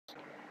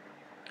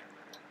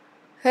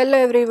Hello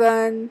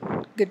everyone,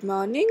 good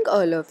morning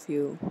all of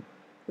you.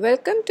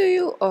 Welcome to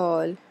you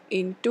all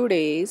in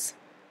today's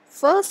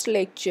first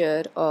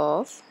lecture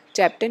of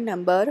chapter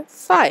number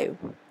 5.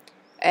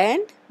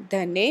 And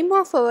the name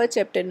of our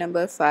chapter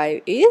number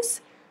 5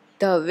 is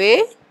The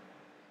Way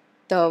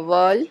the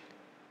World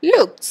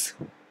Looks.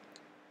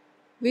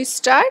 We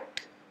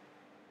start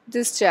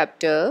this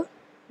chapter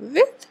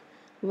with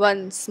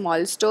one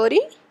small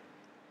story.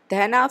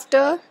 Then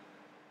after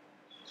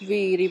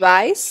we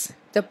revise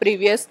the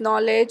previous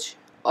knowledge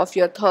of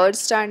your third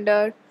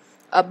standard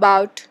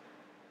about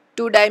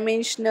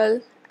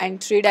two-dimensional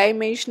and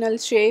three-dimensional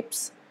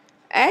shapes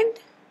and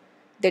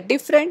the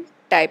different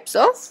types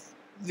of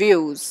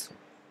views.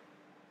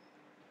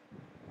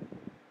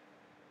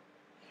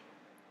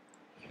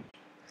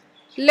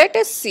 Let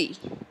us see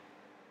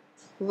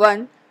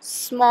one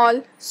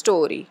small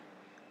story.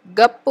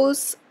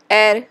 Gappu's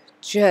air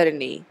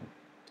journey.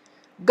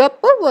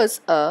 Gappu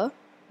was a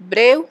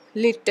brave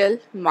little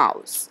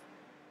mouse.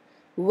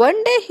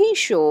 One day he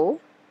saw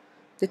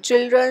the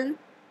children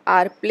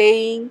are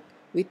playing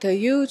with a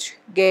huge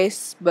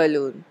gas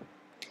balloon.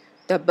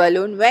 The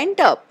balloon went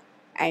up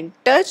and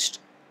touched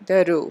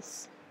the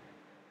roof.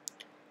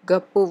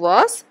 Gappu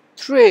was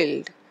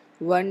thrilled.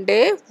 One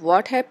day,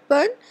 what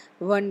happened?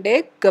 One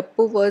day,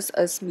 Gappu was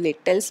a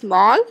little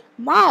small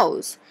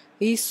mouse.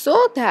 He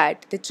saw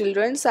that the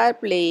children are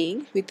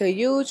playing with a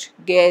huge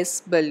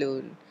gas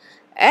balloon,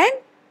 and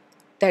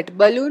that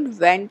balloon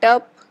went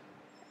up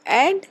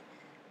and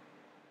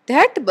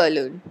that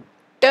balloon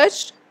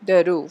touched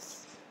the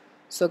roof.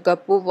 So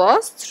Gappu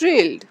was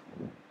thrilled.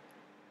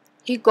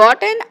 He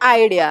got an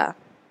idea.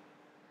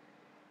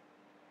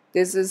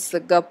 This is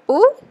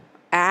Gappu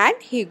and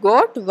he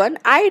got one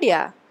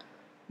idea.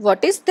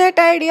 What is that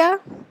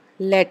idea?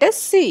 Let us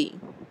see.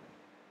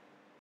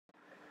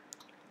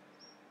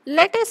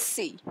 Let us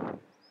see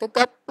the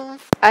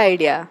Gappu's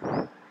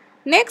idea.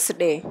 Next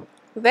day,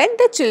 when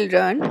the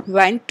children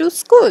went to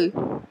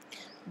school,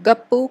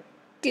 Gappu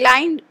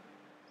climbed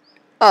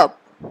up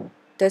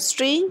the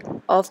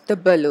string of the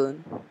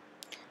balloon.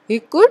 He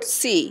could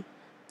see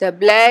the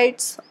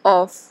blades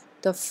of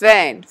the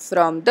fan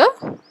from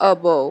the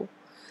above,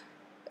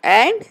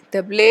 and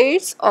the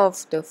blades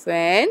of the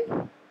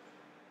fan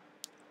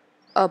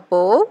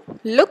above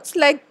looks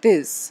like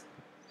this.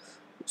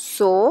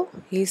 So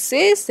he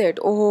says that,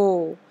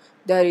 oh,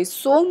 there is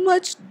so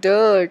much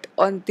dirt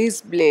on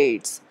these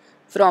blades.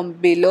 From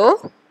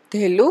below,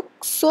 they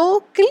look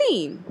so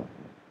clean.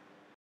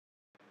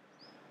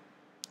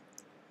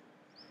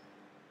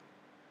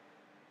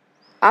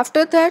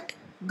 After that,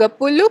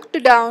 Gappu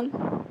looked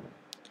down.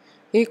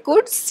 He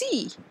could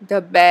see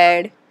the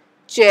bed,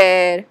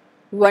 chair,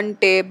 one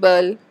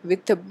table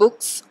with the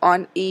books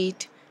on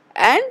it,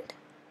 and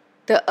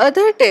the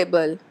other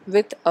table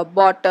with a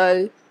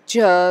bottle,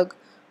 jug,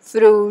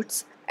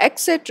 fruits,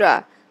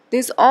 etc.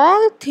 These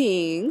all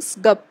things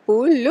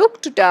Gappu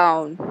looked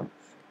down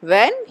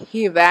when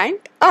he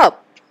went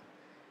up.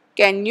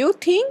 Can you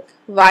think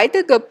why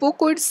the Gappu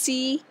could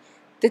see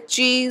the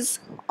cheese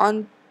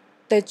on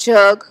the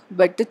jug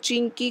but the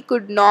Chinky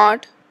could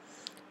not?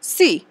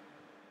 See,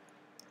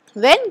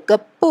 when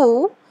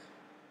Gappu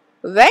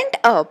went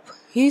up,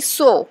 he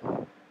saw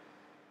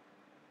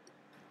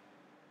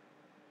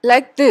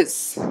like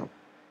this.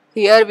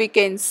 Here we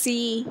can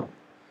see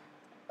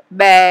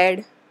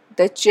bed,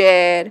 the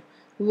chair,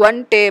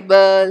 one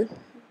table.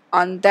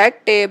 On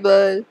that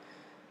table,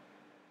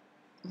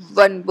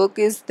 one book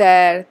is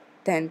there.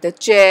 Then the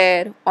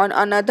chair. On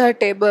another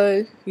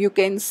table, you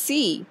can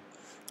see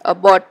a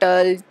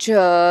bottle,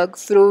 jug,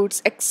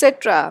 fruits,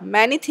 etc.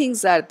 Many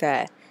things are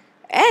there.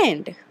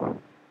 And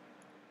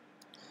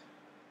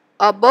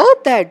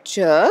above that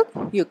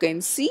jug, you can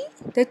see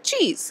the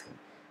cheese.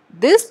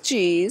 This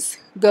cheese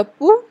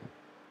Gappu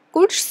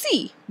could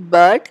see,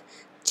 but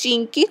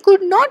Chinky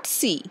could not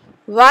see.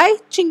 Why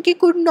Chinky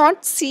could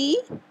not see?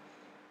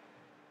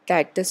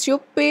 That the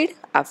stupid.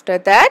 After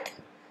that,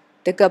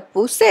 the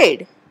Gappu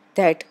said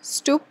that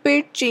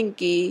stupid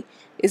Chinky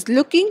is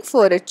looking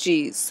for a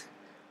cheese.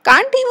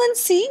 Can't even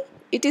see,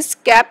 it is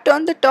kept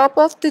on the top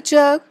of the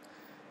jug.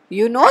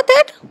 You know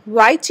that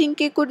why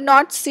Chinky could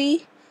not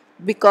see?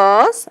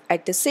 Because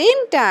at the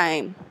same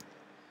time,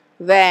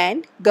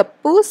 when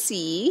Gappu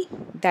see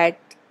that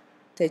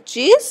the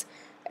cheese,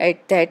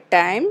 at that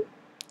time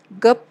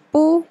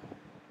Gappu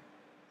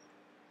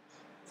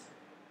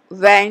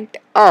went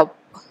up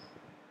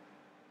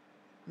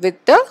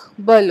with the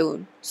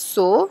balloon.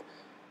 So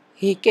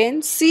he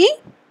can see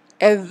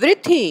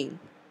everything,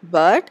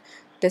 but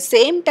the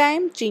same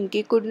time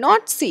Chinky could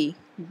not see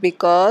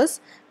because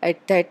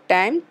at that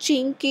time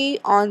Chinky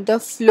on the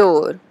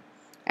floor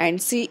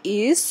and she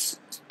is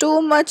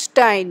too much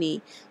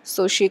tiny,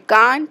 so she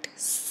can't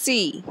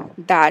see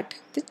that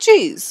the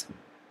cheese.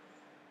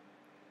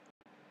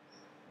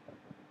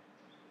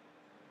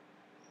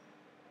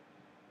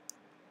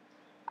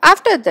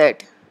 After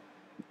that,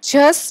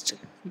 just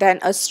then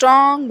a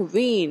strong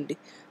wind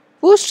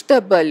pushed the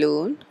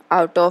balloon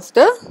out of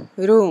the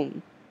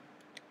room.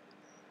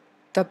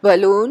 The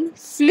balloon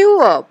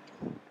flew up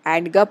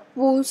and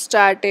Gappu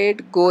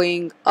started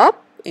going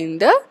up in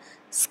the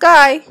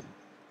sky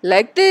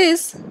like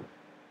this.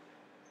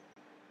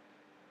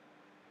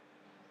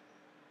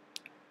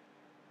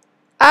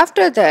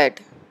 After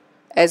that,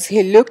 as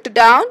he looked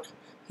down,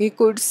 he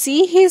could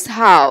see his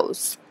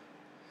house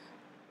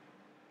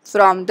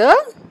from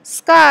the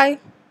sky.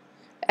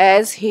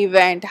 As he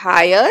went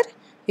higher,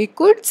 he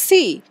could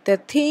see the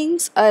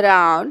things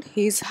around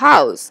his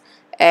house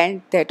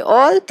and that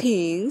all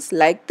things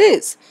like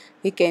this.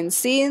 He can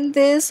see in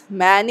this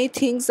many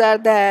things are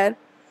there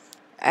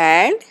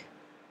and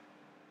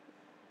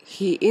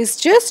he is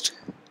just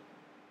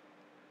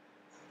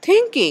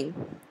thinking,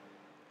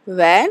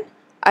 when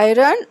I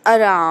run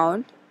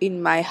around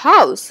in my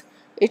house,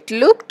 it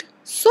looked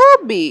so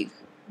big,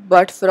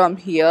 but from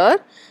here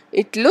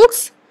it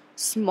looks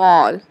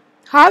small.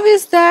 How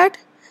is that?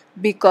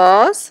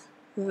 Because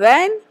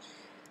when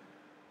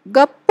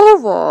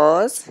Gappu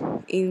was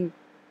in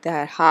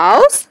their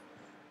house,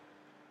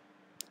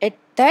 at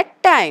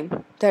that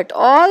time that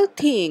all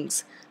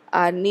things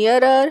are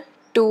nearer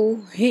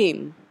to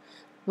him.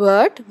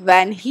 But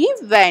when he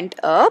went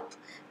up,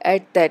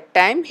 at that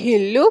time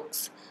he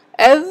looks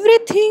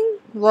everything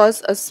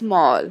was a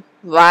small.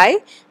 Why?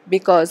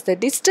 Because the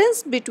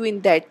distance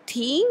between that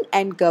thing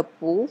and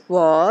Gappu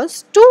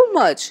was too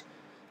much.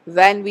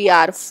 When we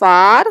are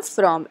far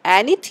from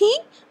anything,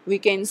 we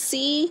can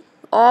see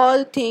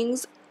all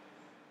things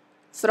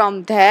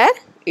from there.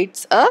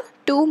 It's a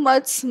too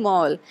much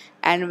small,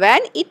 and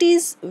when it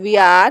is we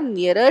are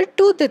nearer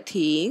to the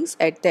things,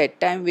 at that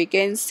time we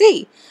can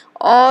see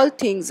all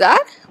things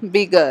are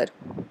bigger.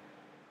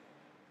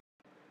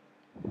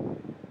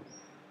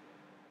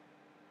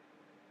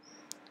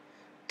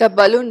 The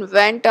balloon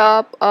went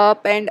up,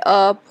 up and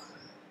up.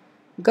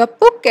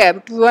 Gappu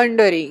kept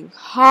wondering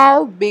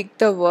how big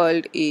the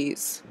world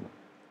is.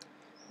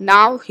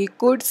 Now he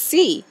could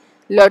see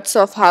lots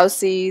of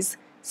houses,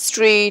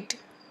 street,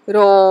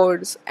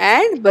 roads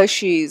and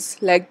bushes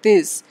like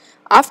this.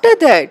 After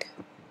that,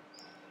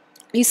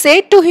 he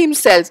said to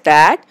himself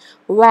that,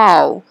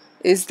 wow,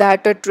 is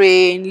that a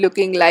train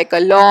looking like a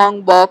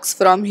long box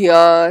from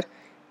here?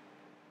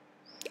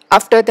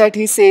 After that,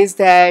 he says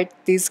that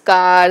these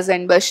cars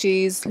and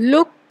buses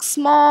look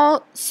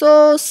small,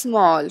 so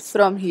small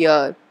from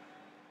here,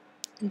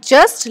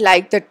 just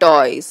like the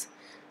toys.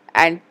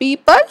 And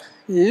people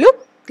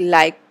look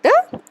like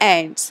the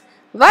ants.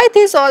 Why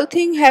this all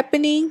thing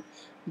happening?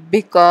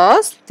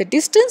 Because the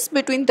distance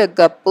between the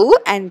Gappu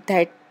and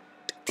that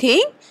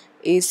thing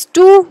is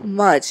too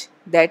much.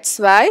 That's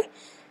why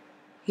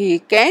he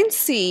can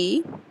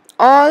see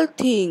all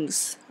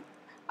things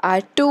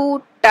are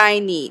too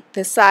tiny.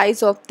 The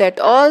size of that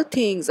all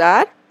things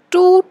are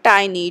too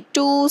tiny,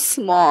 too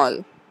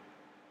small.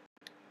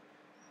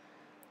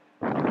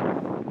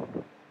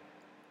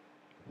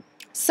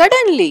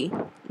 Suddenly,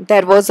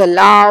 there was a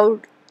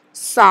loud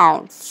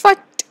sound. Phut!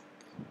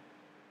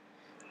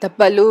 The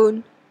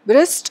balloon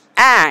burst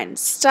and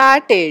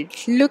started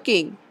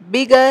looking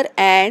bigger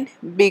and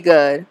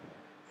bigger.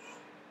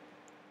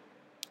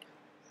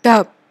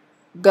 The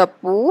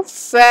Gappu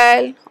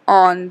fell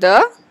on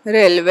the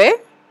railway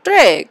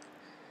track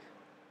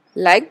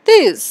like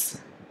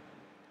this.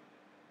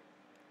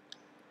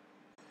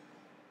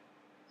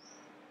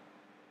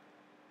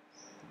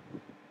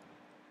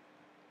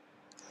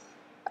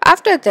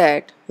 After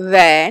that,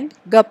 when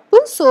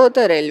Gappu saw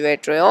the railway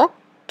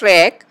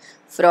track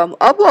from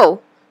above,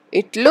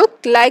 it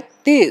looked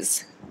like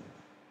this.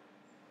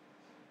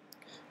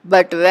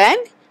 But when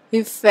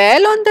he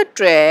fell on the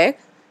track,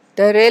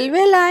 the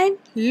railway line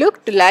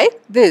looked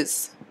like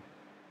this.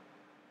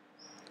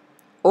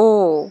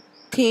 Oh,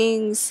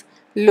 things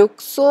look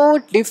so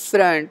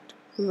different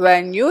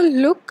when you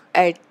look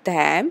at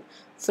them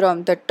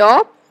from the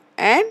top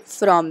and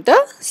from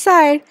the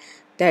side.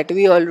 That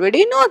we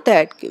already know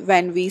that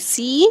when we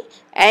see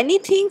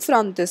anything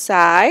from the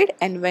side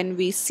and when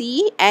we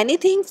see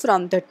anything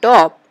from the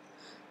top,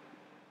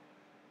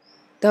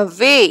 the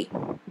way,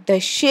 the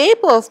shape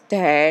of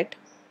that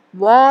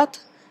both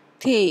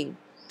thing,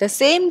 the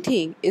same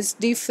thing is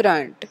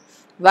different.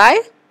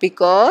 Why?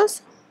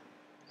 Because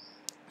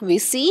we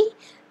see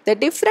the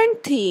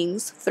different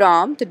things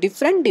from the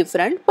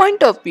different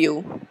point of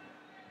view.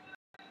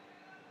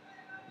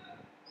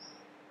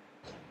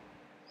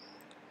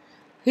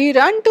 He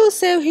ran to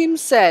save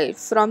himself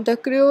from the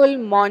cruel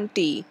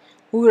Monty,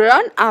 who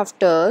ran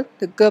after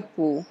the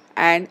Gappu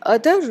and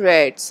other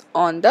rats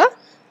on the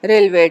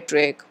railway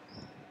track.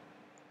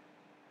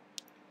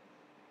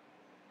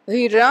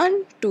 He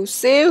ran to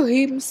save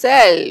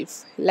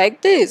himself.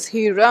 Like this,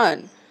 he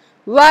ran.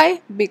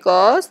 Why?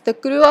 Because the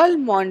cruel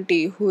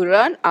Monty who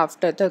ran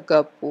after the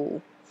Gappu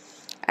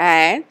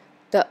and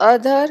the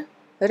other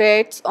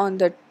rats on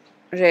the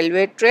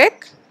railway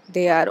track,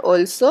 they are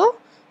also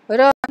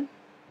run.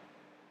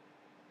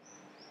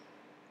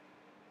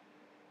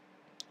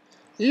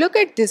 Look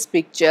at this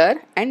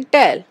picture and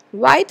tell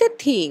why the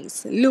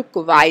things look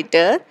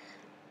wider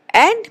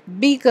and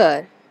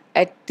bigger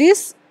at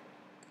this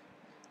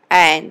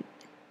end,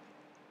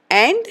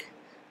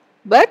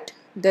 but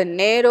the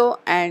narrow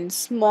and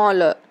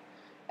smaller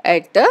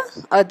at the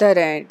other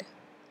end.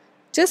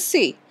 Just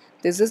see,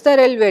 this is the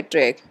railway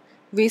track.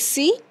 We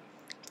see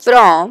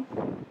from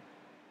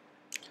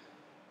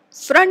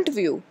front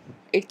view,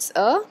 it's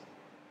a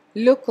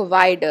look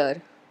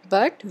wider,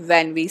 but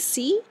when we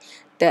see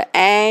the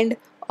end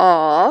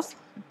of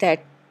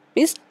that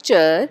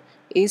picture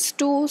is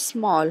too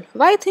small.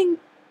 Why think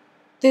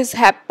this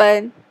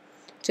happen?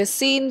 Just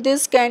see in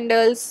this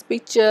candles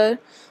picture,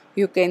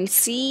 you can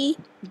see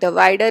the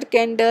wider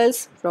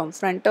candles from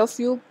front of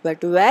you,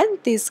 but when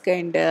these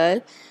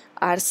candles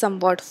are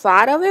somewhat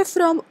far away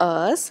from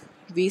us,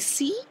 we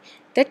see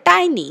the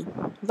tiny.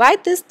 Why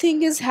this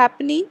thing is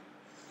happening?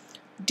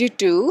 Due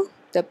to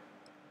the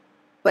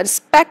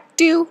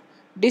perspective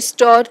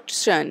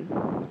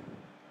distortion.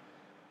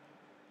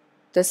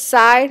 The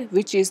side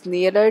which is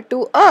nearer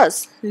to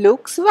us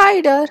looks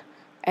wider,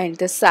 and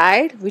the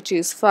side which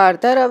is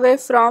farther away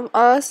from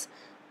us,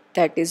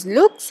 that is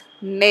looks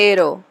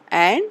narrow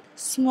and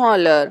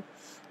smaller.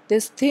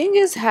 This thing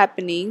is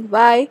happening.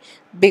 Why?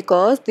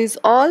 Because these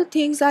all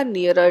things are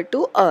nearer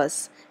to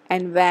us,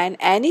 and when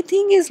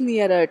anything is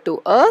nearer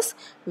to us,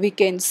 we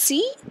can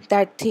see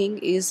that thing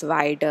is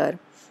wider.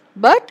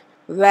 But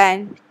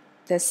when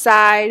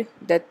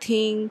the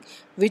thing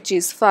which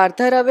is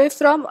farther away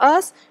from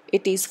us,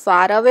 it is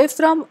far away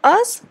from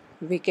us,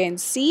 we can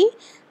see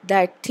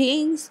that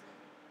things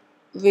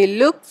will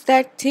look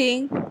that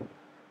thing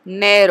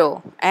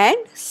narrow and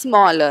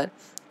smaller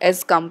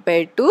as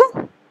compared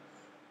to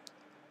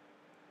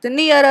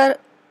the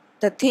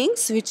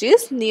things which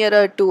is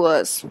nearer to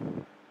us.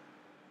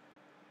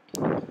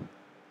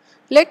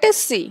 Let us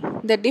see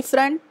the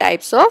different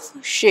types of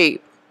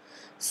shape.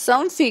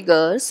 Some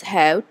figures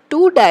have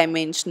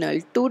two-dimensional.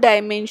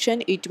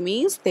 Two-dimension, it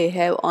means they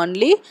have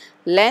only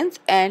length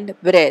and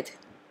breadth.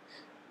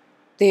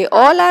 They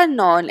all are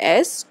known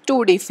as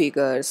 2D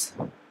figures.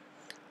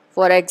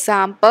 For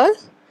example,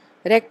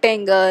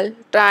 rectangle,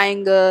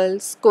 triangle,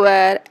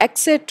 square,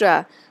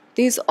 etc.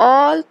 These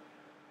all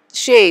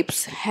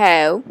shapes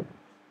have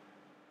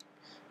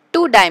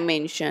two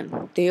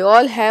dimension. They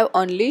all have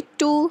only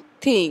two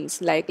things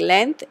like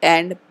length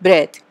and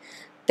breadth.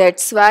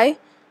 That's why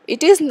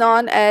it is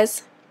known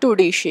as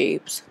 2D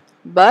shapes.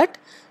 But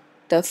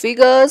the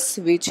figures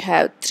which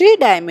have three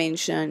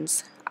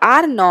dimensions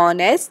are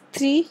known as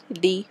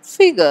 3D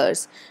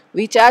figures.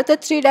 Which are the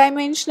three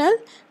dimensional?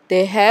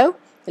 They have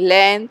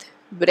length,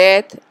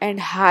 breadth and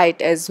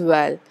height as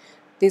well.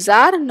 These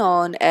are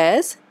known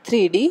as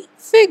 3D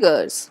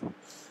figures.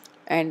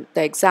 And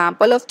the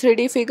example of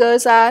 3D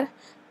figures are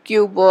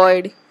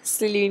cuboid,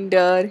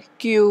 cylinder,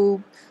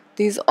 cube.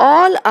 These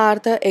all are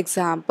the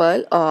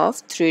example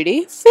of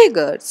 3D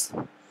figures.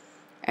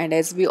 And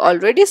as we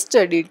already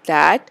studied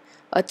that,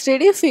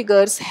 3D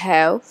figures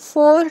have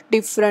four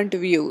different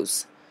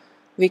views.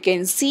 We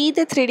can see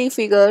the 3D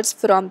figures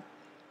from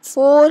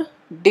four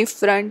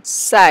different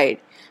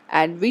sides.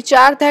 And which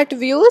are that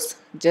views?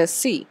 Just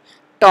see.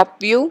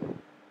 Top view,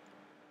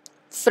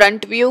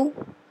 front view,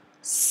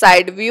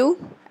 side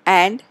view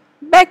and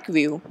back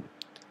view.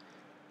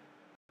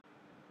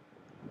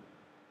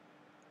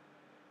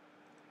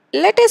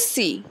 Let us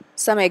see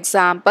some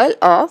example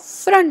of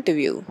front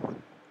view.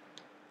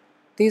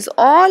 These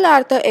all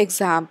are the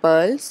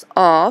examples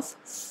of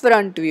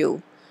front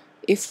view.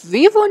 If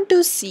we want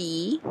to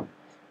see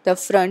the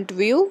front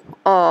view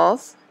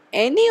of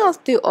any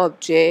of the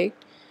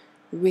object,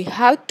 we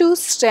have to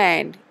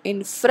stand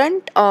in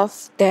front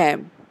of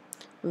them.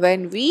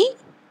 When we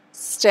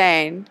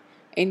stand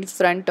in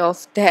front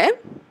of them,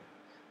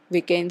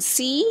 we can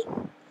see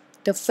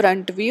the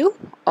front view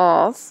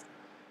of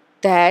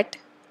that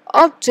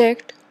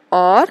object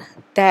or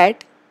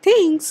that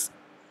things.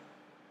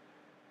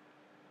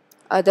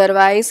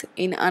 Otherwise,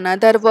 in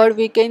another word,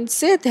 we can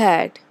say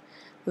that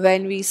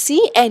when we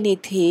see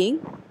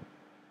anything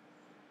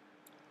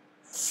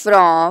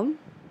from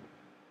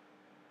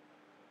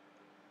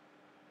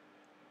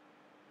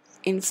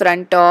in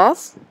front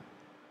of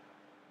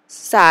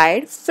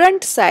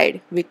front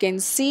side, we can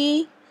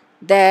see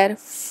their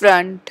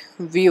front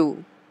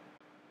view.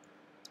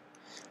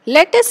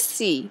 Let us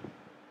see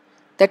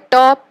the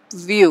top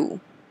view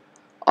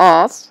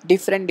of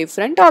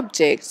different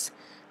objects.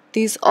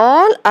 These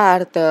all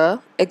are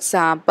the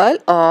example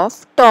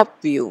of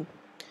top view.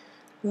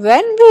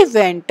 When we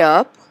went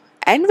up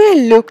and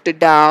we looked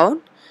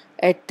down,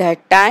 at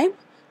that time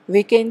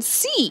we can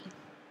see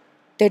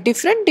the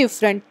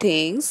different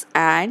things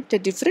and the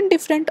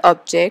different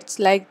objects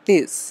like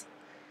this.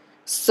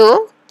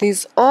 So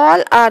these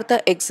all are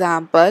the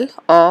example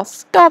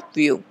of top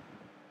view.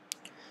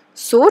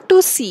 So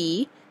to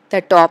see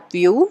the top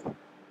view,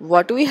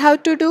 what we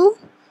have to do?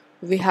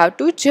 We have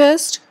to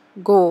just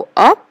go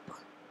up,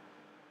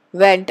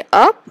 went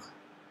up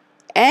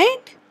and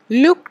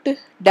looked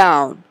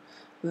down.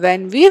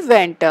 When we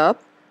went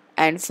up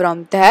and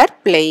from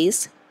that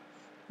place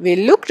we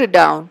looked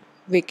down,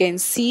 we can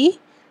see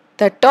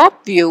the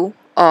top view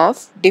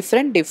of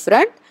different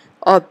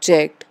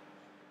object.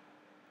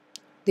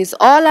 These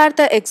all are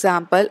the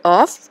example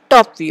of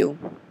top view.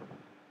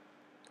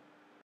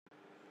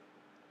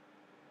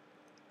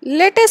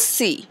 Let us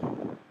see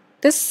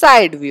the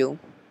side view.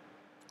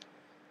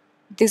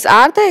 These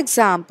are the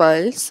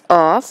examples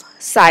of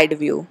side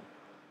view.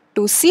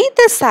 To see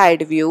the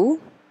side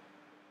view,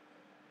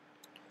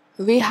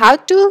 we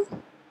have to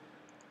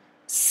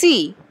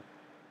see,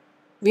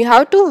 we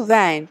have to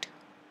vent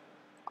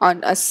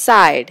on a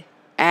side,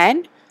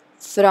 and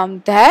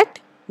from that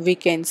we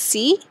can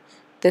see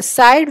the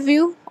side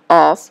view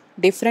of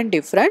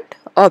different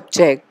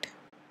object.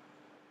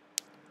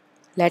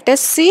 Let us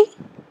see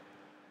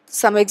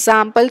some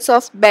examples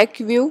of back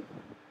view.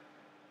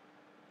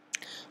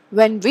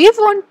 When we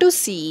want to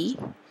see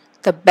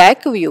the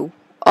back view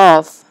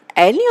of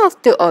any of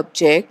the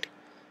object,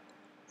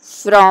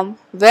 from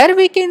where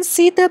we can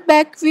see the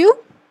back view,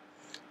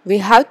 we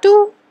have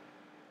to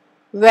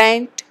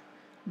went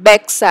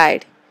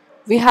backside.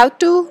 We have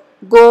to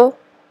go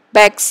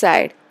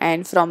backside,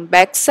 and from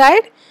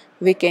backside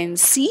we can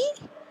see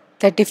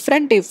the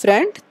different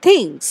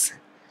things,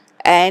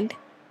 and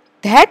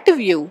that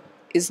view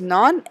is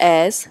known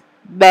as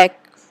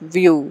back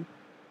view.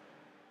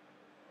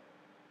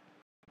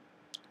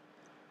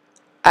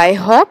 I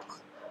hope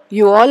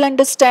you all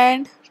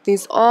understand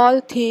these all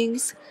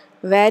things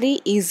very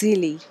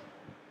easily.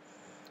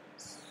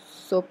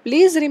 So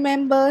please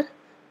remember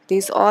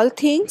these all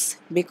things,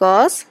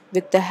 because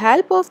with the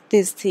help of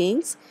these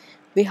things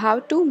we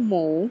have to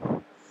move.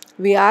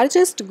 We are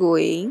just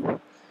going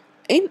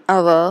in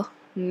our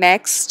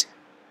next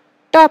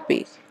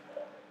topic.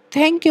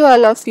 Thank you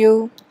all of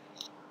you.